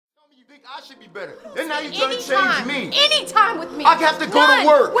think I should be better. Then now you're trying to change me. Anytime with me. I have to go to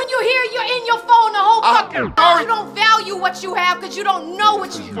work. When you're here, you're in your phone the whole fucking time. You don't value what you have because you don't know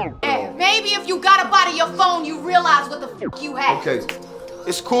what you have. Maybe if you got up out of your phone, you realize what the fuck you have. Okay,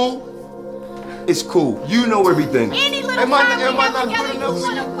 it's cool. It's cool. You know everything. Any little time we have together, you I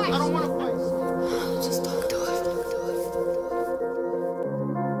want to fight. I don't want to fight. Just talk to us.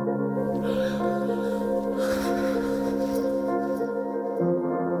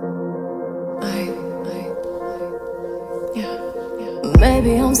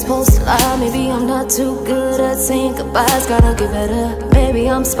 Maybe I'm supposed to lie, maybe I'm not too good at saying goodbyes, gotta get better. Maybe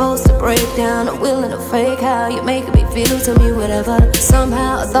I'm supposed to break down, I'm willing to fake how you're making me feel, tell me whatever.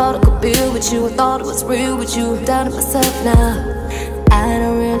 Somehow I thought I could be with you, I thought it was real with you. I'm doubting myself now, I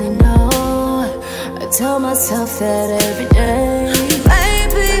don't really know. I tell myself that every day,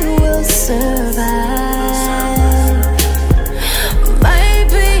 maybe we'll survive.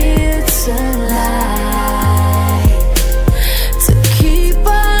 Maybe it's a lie.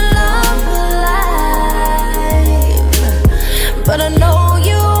 But I know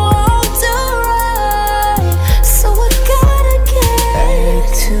you won't do right, so I gotta get back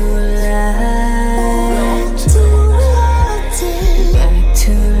to life, back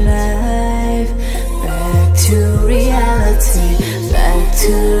to life, back to reality, back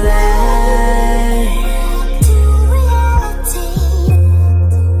to life.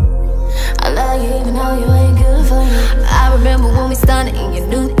 I love you even though you ain't good for me. I remember when we started in your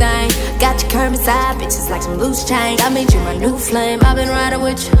new thing. Got your curvy side, bitches like some loose change. I made you my new flame, I've been riding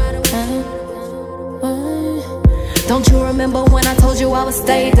with you. Don't you remember when I told you I would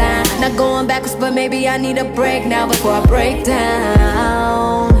stay down? Not going backwards, but maybe I need a break now before I break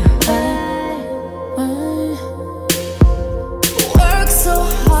down. Work so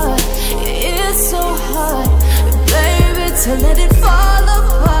hard, it's so hard, baby, to let it fall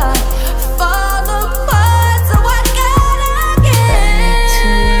apart, fall apart. So I gotta get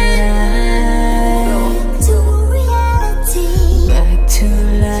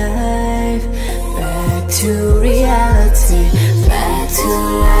to reality, back to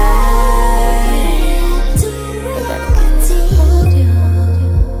life.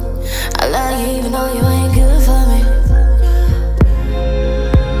 I love you even though you ain't good for me.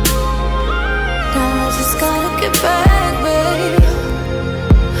 Now I just gotta get back, baby.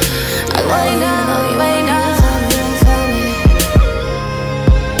 I love you even though you ain't good for me.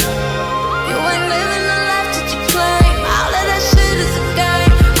 You ain't living the life that you claim. All of that shit is a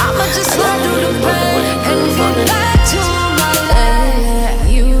game. I'ma just run through the pain and get back to my life.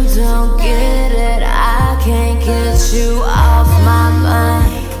 You don't get it, I can't get you off my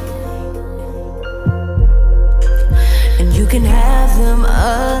mind. And you can have them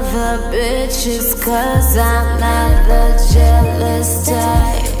other bitches, cause I'm not the jealous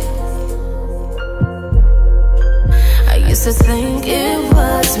type. I used to think it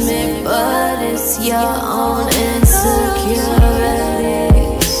was me, but it's your own